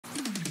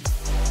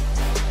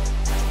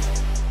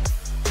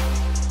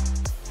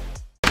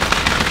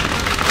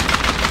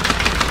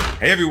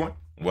Hey everyone,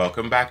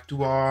 welcome back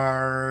to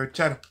our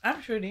channel.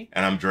 I'm Shruti.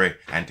 And I'm Dre.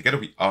 And together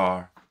we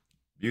are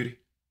Beauty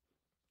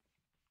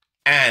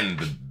and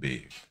the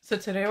Beard. So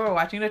today we're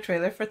watching the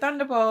trailer for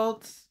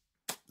Thunderbolts.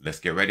 Let's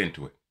get right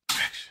into it.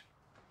 Action.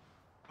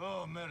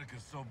 Oh,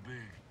 America's so big.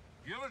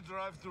 You ever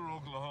drive through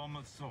Oklahoma?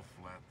 It's so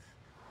flat.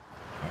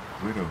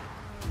 Widow.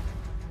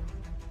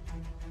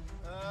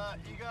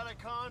 You got a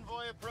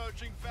convoy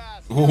approaching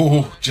fast.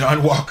 Ooh,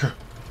 John Walker.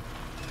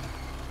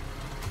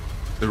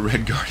 The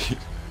Red Guardian.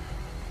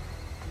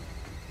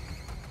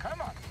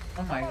 Come on.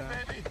 Oh my Come on,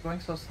 god, baby. going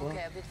so slow.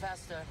 Okay, a bit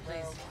faster,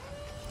 please.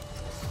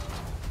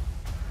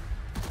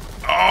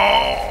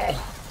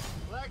 Oh!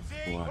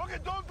 Lexi, What? Okay,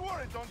 don't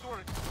worry.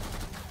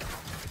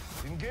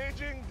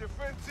 Engaging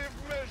defensive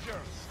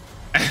measures.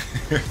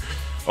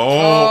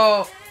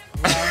 Oh!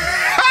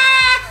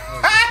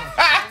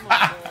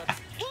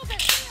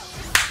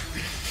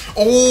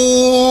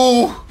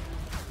 Oh!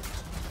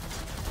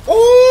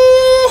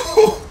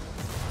 Oh!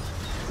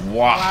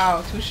 Wow.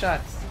 Wow, 2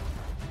 shots.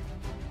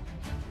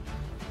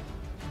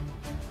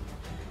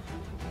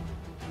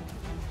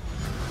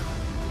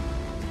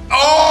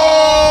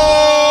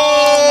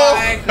 Oh!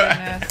 My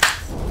goodness.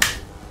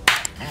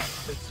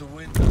 It's a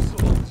Winter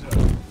Soldier.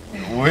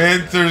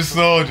 Winter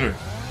Soldier.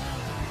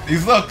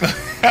 He's look.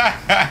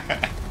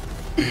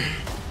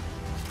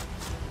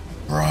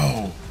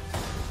 Bro.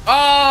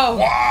 Oh!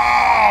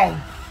 Wow.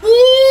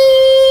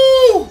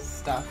 Woo!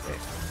 Stop it.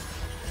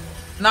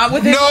 Not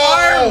with his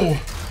arm!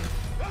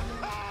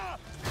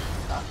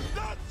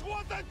 That's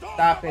what I told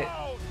Stop it.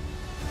 about.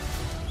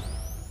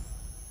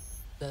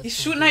 He's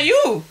shooting at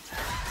you!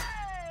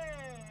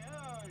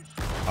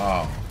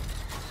 Oh.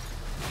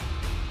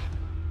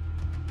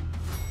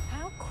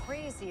 How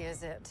crazy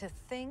is it to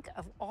think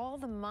of all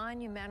the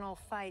monumental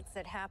fights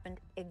that happened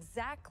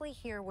exactly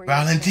here where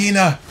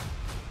Valentina.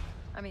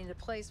 I mean, the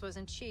place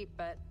wasn't cheap,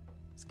 but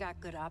it's got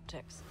good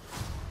optics.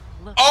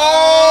 Look.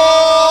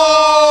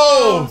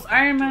 Oh! It's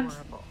Iron Man.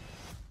 Adorable.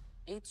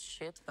 Eat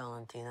shit,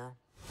 Valentina.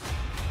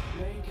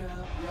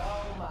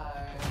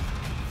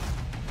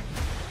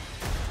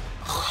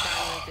 What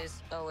time is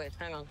this? Oh wait,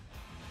 hang on.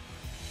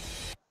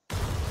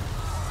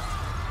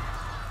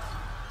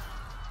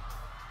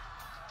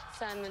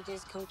 Assignment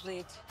is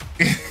complete.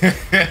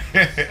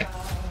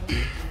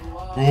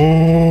 Oh. What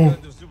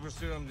kind of super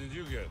serum did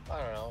you get?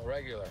 I don't know,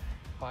 regular.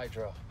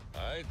 Hydra.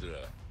 Hydra.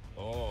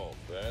 Oh,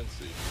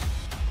 fancy.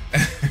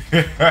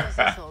 Who's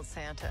this old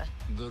Santa?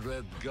 The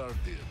Red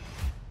Guardian.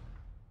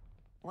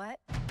 What?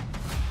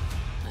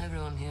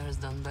 Everyone here has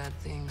done bad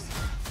things.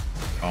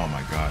 Oh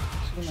my god.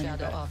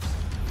 Shadow ops.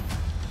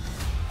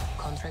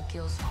 Contract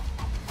kills.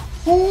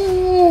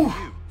 Ooh. You,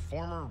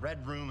 former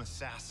Red Room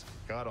assassin.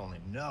 God only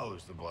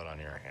knows the blood on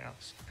your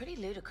hands. Pretty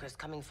ludicrous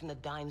coming from the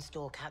dime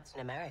store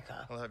Captain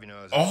America. I'll have you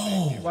know, as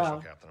Oh. the official Wow.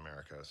 Captain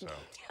America, so.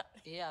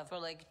 Yeah, for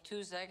like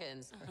 2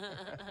 seconds.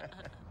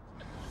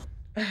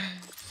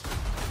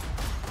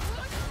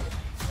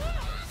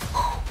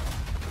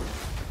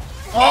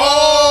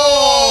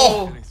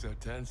 Oh! Getting so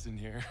tense in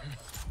here.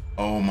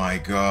 Oh my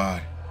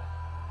god.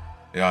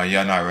 Yeah,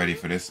 you're not ready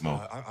for this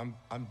smoke.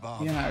 I'm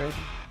Bob. You're not ready.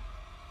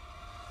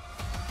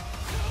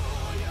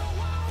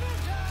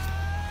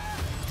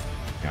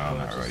 Yeah, I'm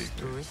not We're ready just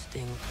for this.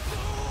 drifting.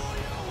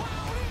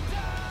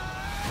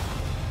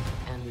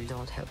 And we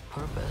don't have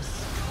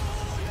purpose.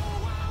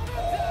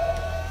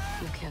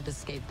 You can't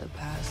escape the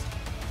past.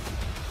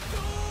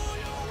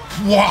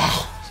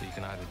 Wow. So you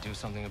can either do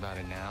something about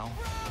it now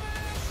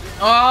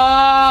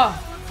Oh!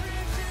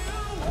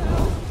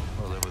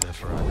 or live with it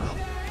forever.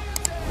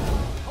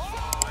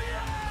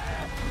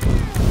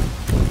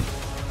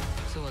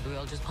 So what, do we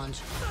all just punch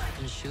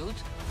and shoot?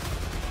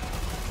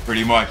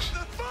 Pretty much. The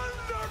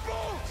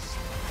Thunderbolts!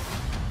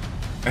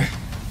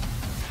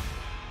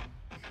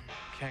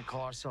 Can't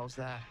call ourselves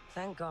that.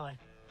 Thank God.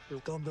 The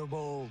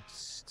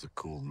Thunderbolts. It's a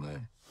cool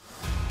name.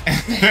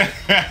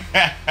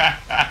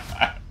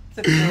 It's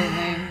a cool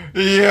name.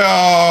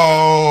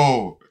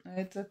 Yo.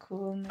 It's a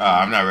cool name.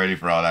 I'm not ready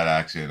for all that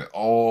action.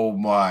 Oh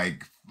my.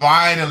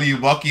 Finally,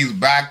 Bucky's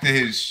back to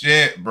his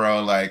shit,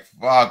 bro. Like,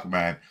 fuck,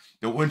 man.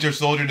 The Winter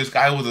Soldier, this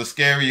guy was the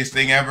scariest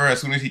thing ever.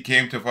 As soon as he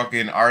came to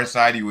fucking our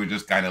side, he was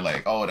just kind of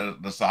like, oh,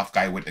 the soft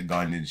guy with the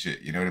gun and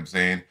shit. You know what I'm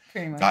saying?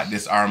 Pretty much. Got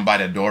disarmed by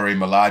the Dore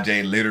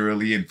Milaje,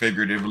 literally and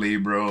figuratively,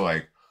 bro.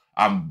 Like,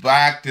 I'm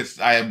back to.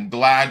 I am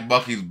glad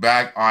Bucky's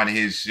back on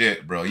his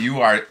shit, bro. You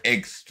are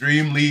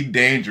extremely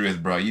dangerous,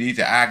 bro. You need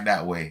to act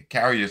that way.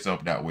 Carry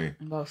yourself that way.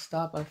 About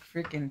stop a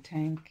freaking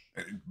tank.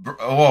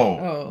 Whoa,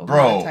 Oh,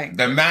 bro. tank.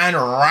 The man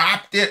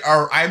wrapped it.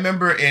 Or I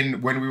remember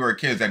when we were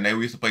kids and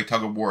we used to play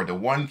tug of war. The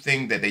one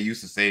thing that they used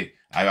to say,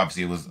 I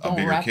obviously was a Don't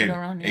bigger wrap it kid.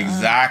 around your arm.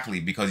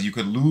 Exactly, because you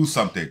could lose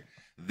something.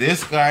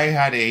 This guy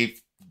had a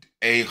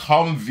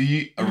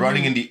Humvee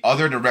running in the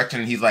other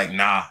direction, and he's like,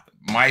 nah,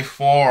 my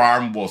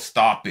forearm will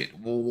stop it.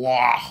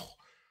 Wow.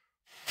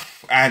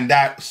 And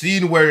that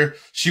scene where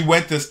she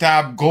went to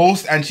stab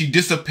Ghost and she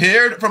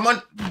disappeared from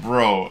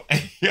bro,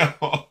 yo,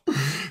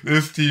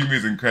 This team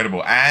is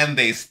incredible, and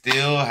they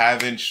still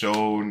haven't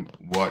shown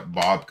what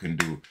Bob can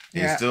do.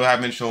 They still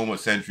haven't shown what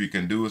Sentry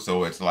can do.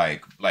 So it's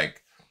like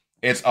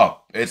it's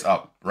up. It's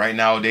up right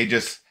now. They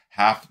just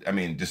have. I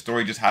mean, the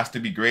story just has to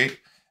be great,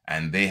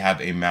 and they have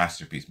a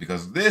masterpiece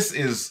because this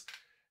is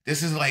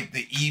like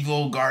the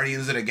evil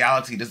Guardians of the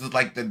Galaxy. This is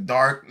like the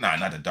dark,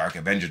 not the Dark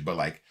Avengers, but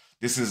like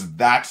this is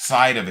that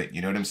side of it.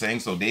 You know what I'm saying?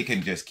 So they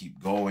can just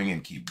keep going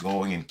and keep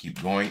going and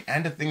keep going.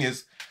 And the thing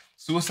is,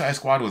 Suicide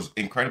Squad was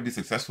incredibly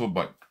successful,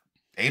 but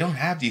they don't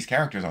have these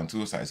characters on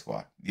Suicide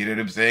Squad. You know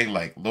what I'm saying?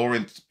 Like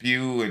Lawrence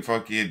Pugh and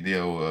fucking, you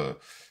know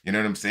what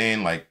I'm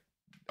saying? Like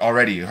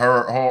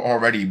her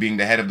already being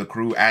the head of the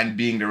crew and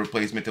being the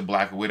replacement to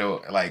Black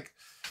Widow. Like,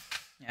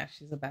 yeah,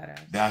 she's a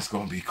badass. That's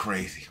gonna be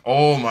crazy.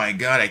 Oh my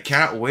god, I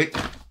can't wait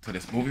till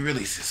this movie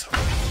releases.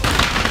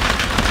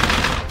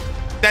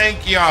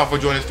 Thank y'all for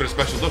joining us for the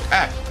special look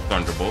at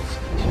Thunderbolts.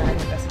 Be sure to hit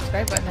that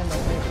subscribe button and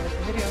don't forget to like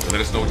the video. So let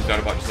us know what you thought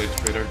about this latest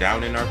trailer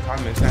down in our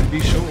comments, and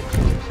be sure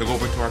to go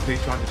over to our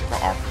Patreon to check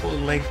out our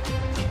full-length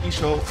TV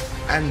show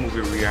and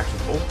movie reaction.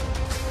 Or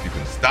you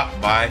can stop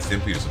by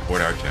simply to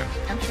support our channel.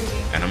 I'm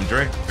Shruti. And I'm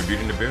Dre. For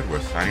Beauty and the Beard, we're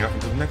signing off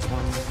until the next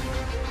one.